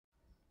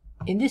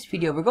In this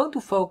video, we're going to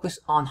focus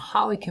on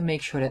how we can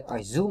make sure that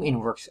our zoom in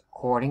works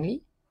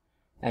accordingly,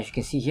 as you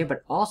can see here,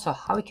 but also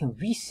how we can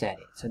reset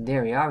it. So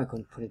there we are, we're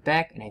going to put it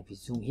back, and then we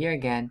zoom here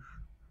again,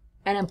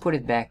 and then put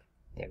it back.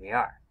 There we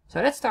are. So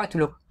let's start to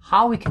look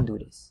how we can do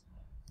this.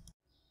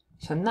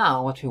 So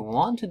now what we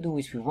want to do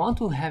is we want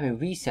to have a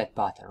reset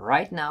button.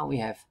 Right now we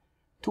have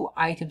two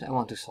items I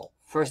want to solve.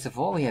 First of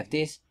all, we have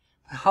this.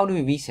 How do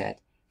we reset?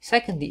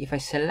 Secondly, if I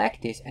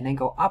select this and then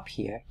go up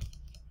here,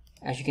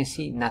 as you can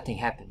see, nothing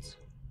happens.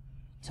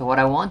 So what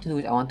I want to do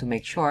is I want to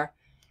make sure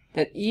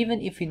that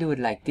even if we do it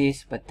like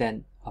this, but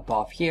then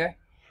above here,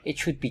 it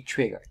should be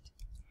triggered.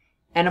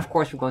 And of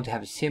course, we're going to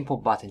have a simple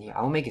button here.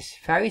 I will make a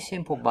very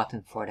simple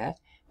button for that,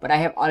 but I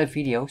have other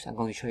videos I'm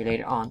going to show you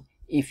later on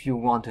if you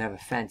want to have a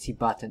fancy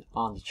button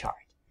on the chart.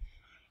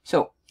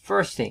 So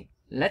first thing,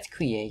 let's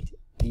create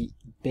the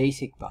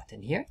basic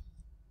button here.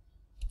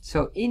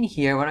 So in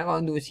here, what I'm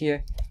going to do is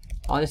here,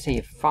 I'll just say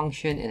a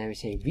function and then we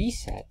say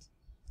reset.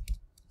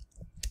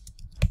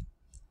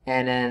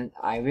 And then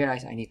I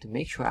realize I need to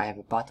make sure I have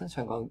a button.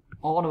 So I'm going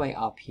all the way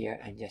up here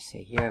and just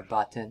say here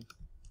button.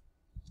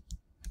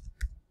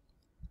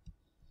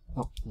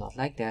 Oh, not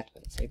like that,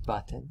 but say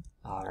button.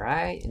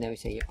 Alright, and then we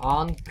say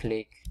on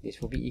click.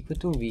 This will be equal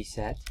to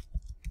reset.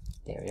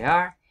 There we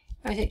are.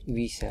 And I say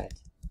reset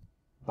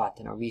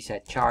button or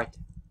reset chart.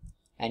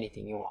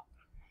 Anything you want.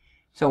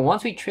 So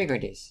once we trigger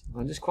this, I'm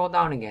going to scroll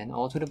down again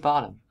all to the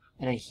bottom.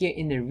 And then here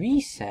in the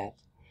reset,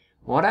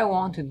 what I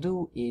want to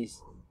do is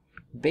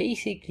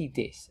basically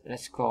this.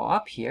 Let's go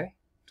up here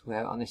to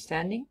have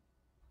understanding.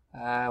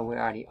 Where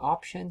are the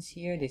options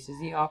here? This is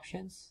the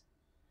options.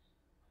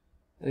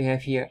 We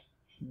have here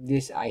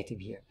this item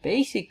here.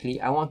 Basically,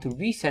 I want to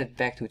reset it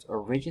back to its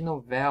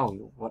original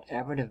value,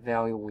 whatever the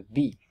value would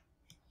be.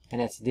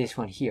 And that's this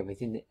one here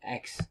within the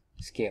X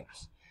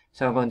scales.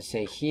 So I'm going to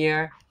say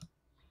here,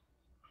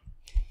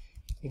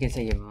 you can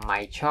say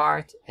my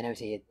chart, and I would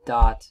say a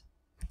dot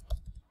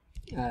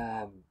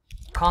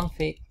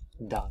config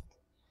dot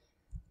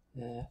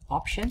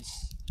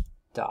options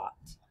dot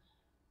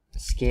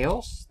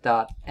scales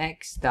dot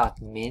x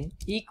dot min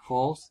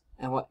equals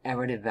and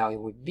whatever the value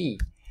would be.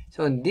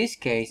 So in this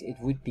case it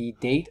would be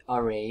date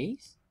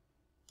arrays.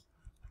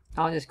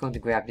 I'm just going to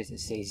grab this and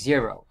say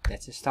 0.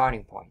 That's the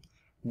starting point.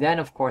 Then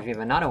of course we have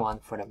another one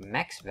for the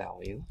max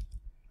value.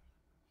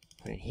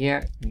 Put it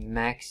here,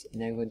 max,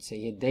 and then we're going to say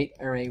your date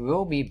array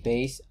will be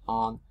based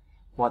on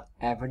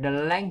whatever the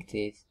length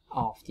is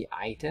of the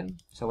item.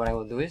 So what I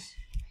will do is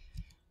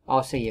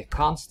I'll say a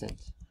constant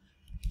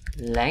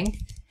length,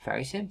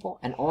 very simple,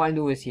 and all I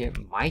do is here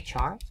my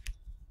chart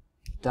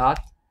dot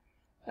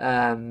we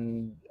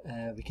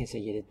can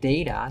say here the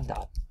data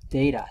dot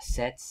data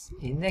sets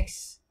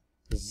index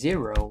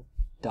 0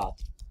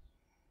 dot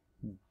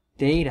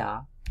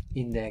data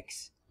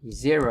index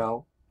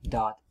 0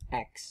 dot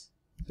x.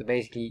 So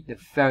basically the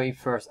very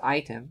first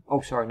item,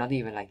 oh sorry, not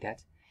even like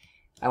that,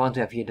 I want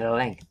to have here the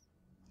length.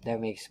 That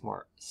makes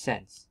more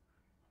sense.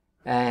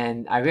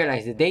 And I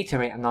realize the date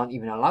array I'm not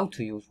even allowed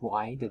to use.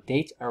 Why? The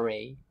date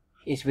array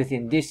is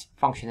within this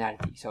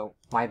functionality. So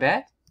my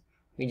bad.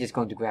 We're just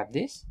going to grab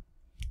this,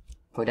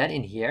 put that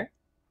in here,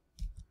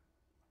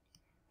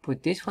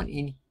 put this one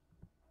in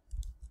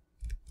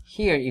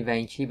here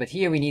eventually, but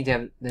here we need to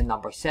have the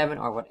number 7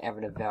 or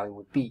whatever the value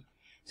would be.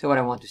 So what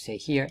I want to say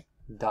here,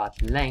 dot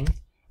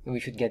length, and we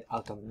should get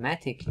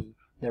automatically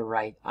the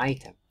right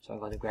item. So I'm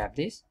going to grab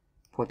this,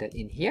 put that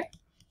in here,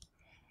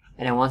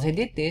 and then once I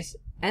did this,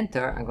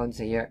 enter, I'm going to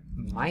say here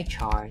my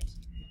chart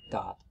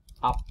dot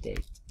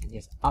update and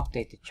just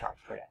update the chart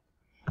for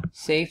that.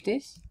 Save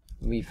this,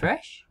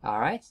 refresh.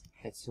 Alright,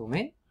 let's zoom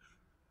in,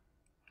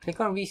 click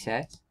on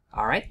reset.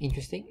 Alright,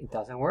 interesting, it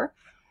doesn't work.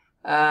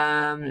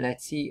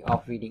 Let's see,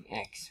 off reading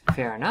X,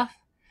 fair enough.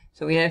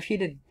 So we have here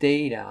the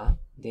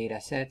data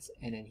sets,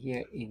 and then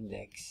here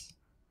index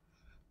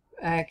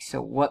X.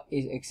 So what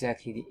is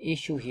exactly the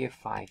issue here?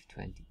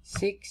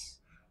 526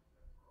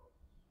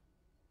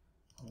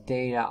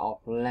 data of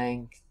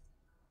length.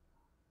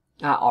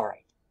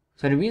 Alright,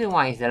 so the reason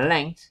why is the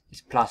length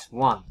is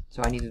 +1,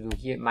 so I need to do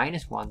here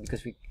 -1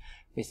 because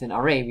with an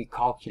array we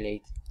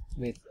calculate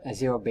with a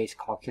zero-based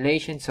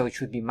calculation, so it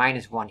should be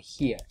 -1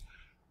 here.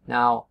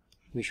 Now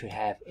we should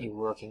have a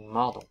working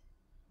model.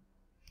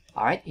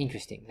 Alright,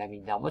 interesting. Let me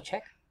double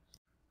check.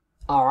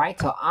 Alright,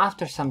 so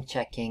after some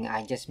checking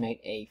I just made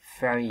a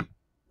very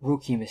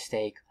rookie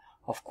mistake.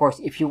 Of course,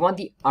 if you want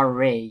the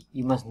array,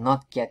 you must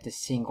not get the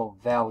single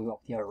value of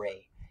the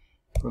array.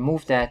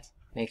 Remove that,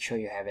 make sure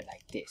you have it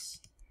like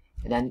this.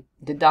 And then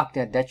deduct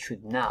that. That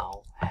should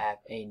now have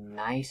a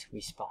nice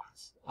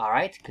response.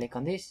 Alright, click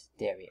on this.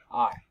 There we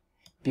are.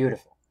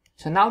 Beautiful.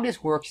 So now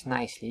this works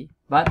nicely,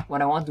 but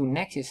what I want to do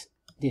next is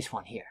this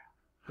one here.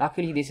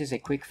 Luckily, this is a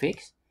quick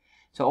fix.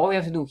 So all we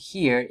have to do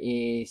here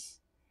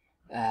is,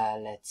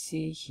 let's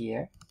see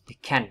here, the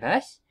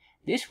canvas.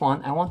 This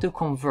one I want to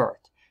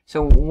convert.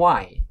 So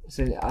why?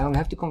 So I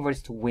have to convert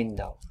it to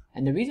window.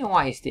 And the reason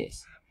why is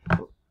this.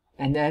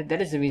 And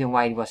that is the reason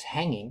why it was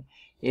hanging,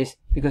 is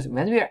because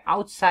when we are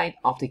outside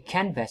of the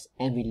canvas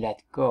and we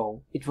let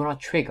go, it will not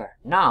trigger.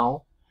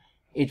 Now,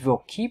 it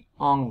will keep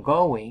on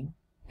going,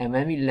 and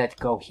when we let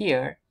go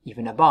here,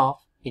 even above,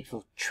 it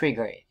will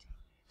trigger it.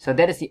 So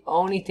that is the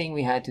only thing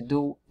we had to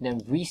do,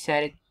 then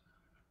reset it,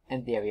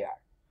 and there we are.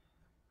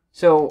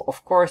 So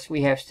of course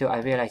we have still, I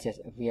realize that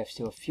we have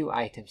still a few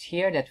items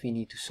here that we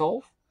need to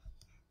solve,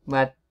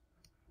 but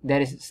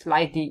that is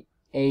slightly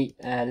a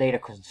later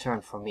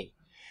concern for me.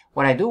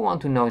 What I do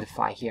want to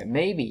notify here,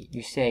 maybe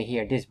you say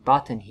here, this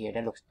button here,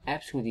 that looks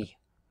absolutely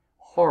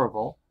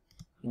horrible.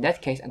 In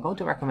that case, I'm going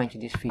to recommend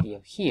you this video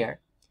here,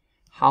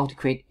 how to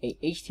create a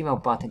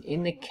HTML button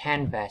in the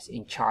canvas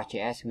in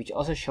Chart.js, which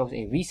also shows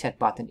a reset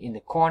button in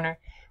the corner,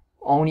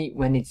 only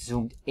when it's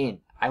zoomed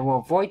in. I will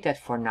avoid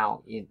that for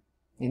now in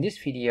this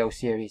video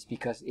series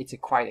because it's a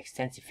quite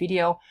extensive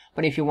video,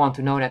 but if you want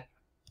to know that,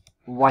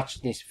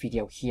 watch this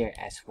video here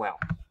as well.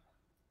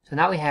 So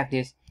now we have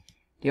this.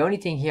 The only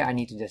thing here I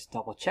need to just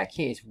double check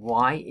here is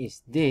why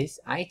is this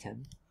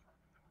item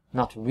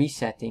not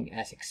resetting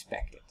as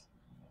expected.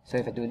 So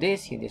if I do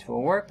this here, this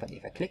will work, but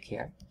if I click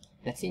here,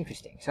 that's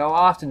interesting. So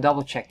I'll have to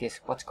double check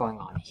this, what's going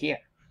on here.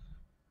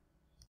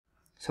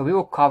 So we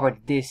will cover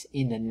this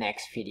in the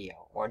next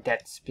video, or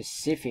that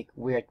specific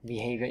weird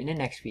behavior in the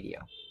next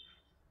video.